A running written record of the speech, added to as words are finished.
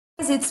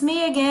it's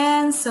me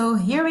again. So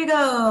here we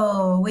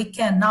go. We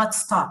cannot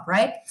stop,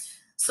 right?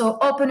 So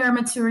open your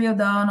material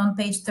down on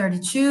page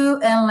 32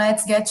 and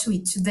let's get to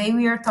it. Today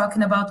we are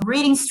talking about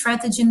reading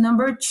strategy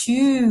number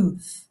 2.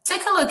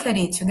 Take a look at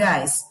it, you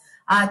guys.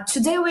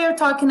 Today we are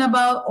talking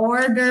about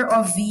order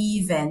of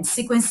events,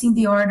 sequencing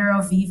the order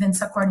of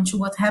events according to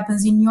what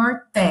happens in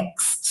your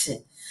text.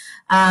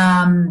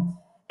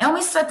 É uma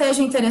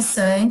estratégia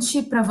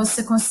interessante para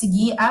você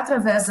conseguir,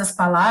 através das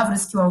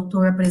palavras que o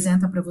autor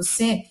apresenta para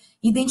você,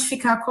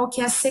 identificar qual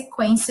que é a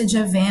sequência de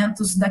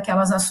eventos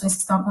daquelas ações que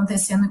estão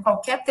acontecendo em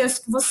qualquer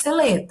texto que você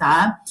lê,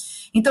 tá?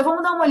 Então,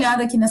 vamos dar uma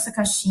olhada aqui nessa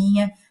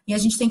caixinha e a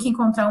gente tem que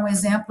encontrar um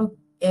exemplo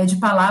de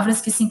palavras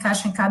que se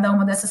encaixam em cada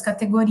uma dessas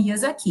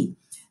categorias aqui.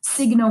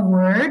 Signal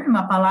word,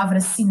 uma palavra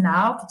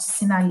sinal, que te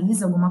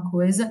sinaliza alguma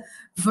coisa.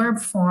 Verb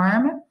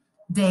form,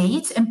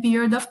 date and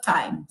period of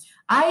time.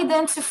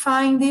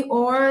 Identifying the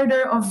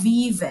order of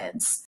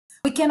events.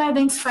 We can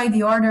identify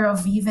the order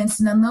of events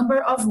in a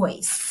number of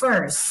ways.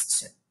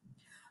 First,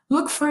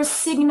 look for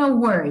signal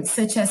words,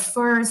 such as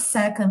first,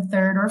 second,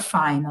 third, or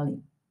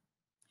finally.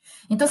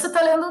 Então, você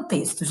está lendo um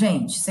texto,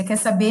 gente. Você quer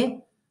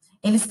saber?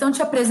 Eles estão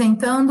te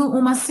apresentando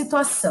uma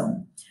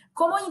situação.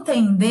 Como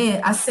entender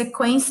a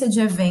sequência de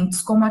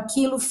eventos, como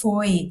aquilo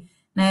foi,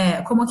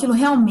 né, como aquilo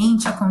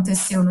realmente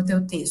aconteceu no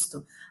teu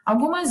texto?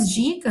 Algumas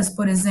dicas,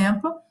 por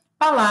exemplo,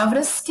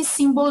 palavras que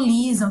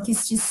simbolizam, que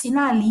te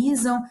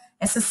sinalizam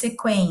essa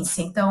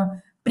sequência. Então,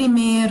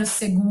 primeiro,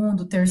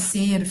 segundo,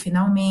 terceiro,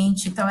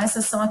 finalmente. Então,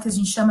 essas são as que a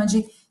gente chama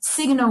de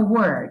signal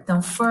word.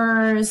 Então,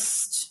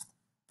 first,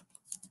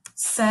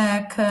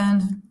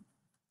 second,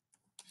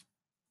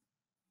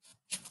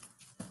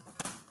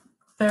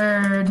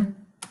 third,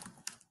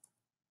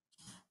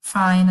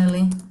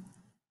 finally.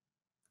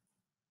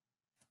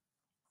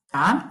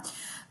 Tá?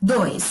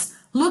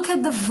 2. Look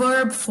at the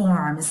verb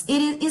forms.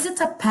 Is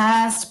it a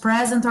past,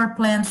 present, or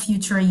planned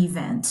future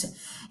event?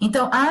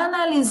 Então,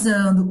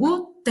 analisando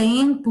o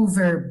tempo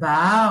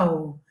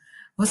verbal,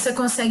 você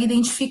consegue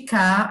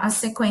identificar a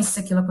sequência se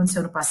aquilo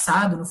aconteceu no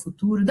passado, no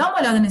futuro. Dá uma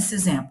olhada nesse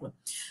exemplo.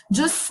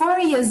 Just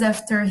 4 years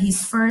after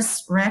his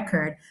first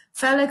record,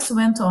 Felix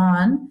went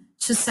on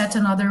to set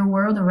another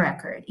world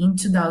record. In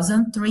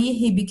 2003,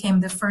 he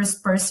became the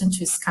first person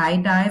to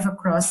skydive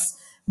across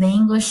the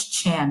English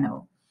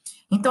Channel.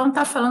 Então,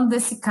 tá falando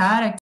desse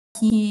cara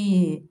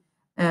que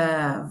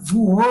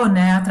voou,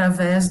 né,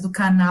 através do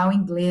canal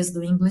inglês,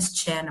 do English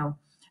Channel.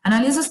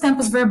 Analisa os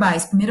tempos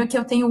verbais. Primeiro aqui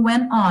eu tenho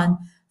went on.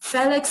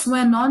 Felix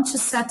went on to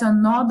set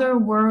another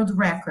world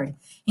record.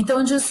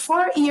 Então, just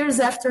 4 years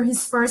after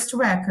his first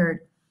record.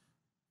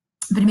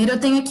 Primeiro eu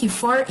tenho aqui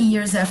 4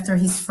 years after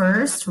his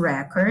first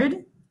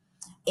record.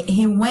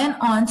 He went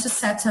on to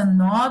set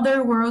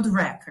another world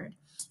record.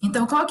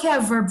 Então, qual que é a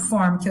verb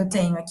form que eu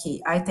tenho aqui?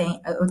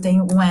 Eu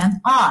tenho went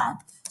on.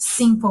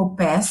 Simple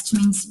past,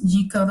 me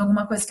indicando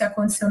alguma coisa que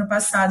aconteceu no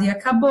passado e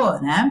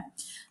acabou, né?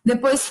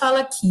 Depois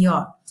fala aqui,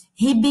 ó.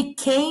 He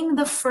became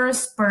the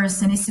first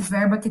person. Esse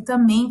verbo aqui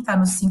também está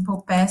no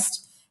simple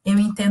past. Eu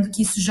entendo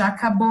que isso já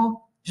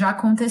acabou, já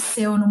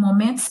aconteceu no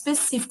momento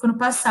específico no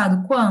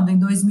passado. Quando? Em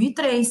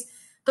 2003.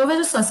 Então,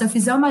 veja só, se eu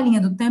fizer uma linha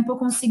do tempo, eu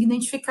consigo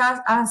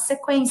identificar a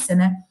sequência,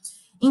 né?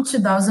 In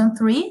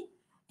 2003,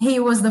 he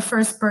was the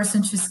first person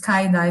to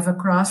skydive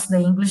across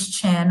the English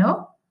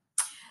Channel.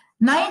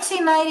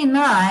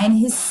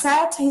 1999, he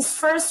set his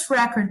first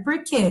record.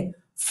 Por quê?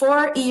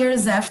 4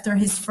 years after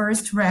his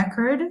first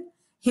record,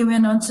 he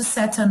went on to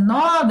set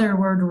another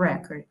world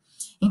record.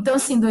 Então,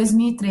 se em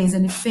 2003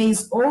 ele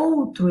fez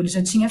outro, ele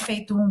já tinha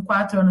feito um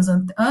 4 anos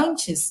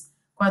antes,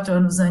 4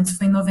 anos antes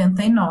foi em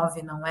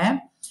 99, não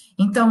é?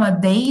 Então, a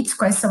date,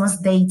 quais são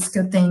as dates que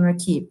eu tenho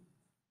aqui?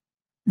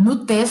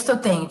 No texto eu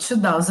tenho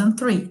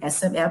 2003,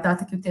 essa é a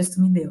data que o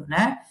texto me deu,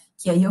 né?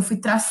 Que aí eu fui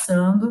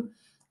traçando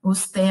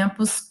os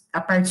tempos a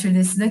partir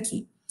desse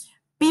daqui.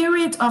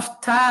 Period of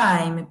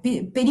time,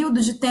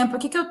 período de tempo, o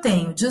que eu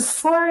tenho?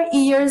 Just 4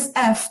 years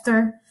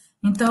after.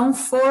 Então,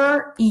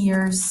 4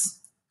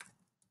 years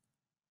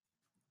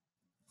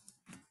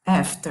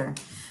after.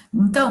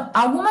 Então,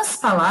 algumas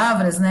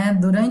palavras, né,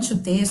 durante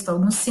o texto,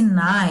 alguns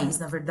sinais,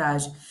 na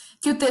verdade,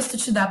 que o texto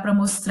te dá para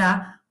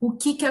mostrar o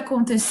que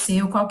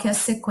aconteceu, qual que é a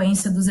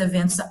sequência dos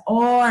eventos, a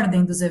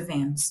ordem dos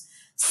eventos.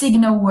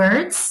 Signal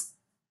words,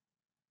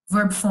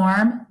 verb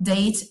form,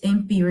 date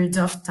and period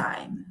of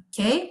time,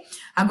 ok?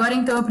 Agora,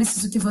 então, eu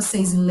preciso que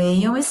vocês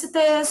leiam esse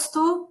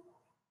texto.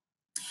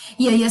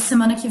 E aí, a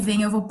semana que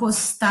vem, eu vou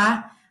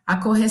postar a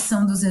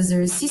correção dos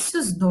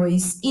exercícios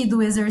 2 e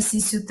do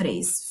exercício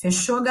 3.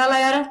 Fechou,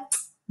 galera?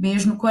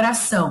 Beijo no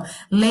coração.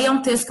 Leiam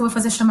o texto que eu vou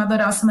fazer chamada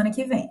oral semana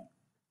que vem.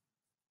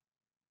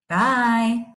 Bye!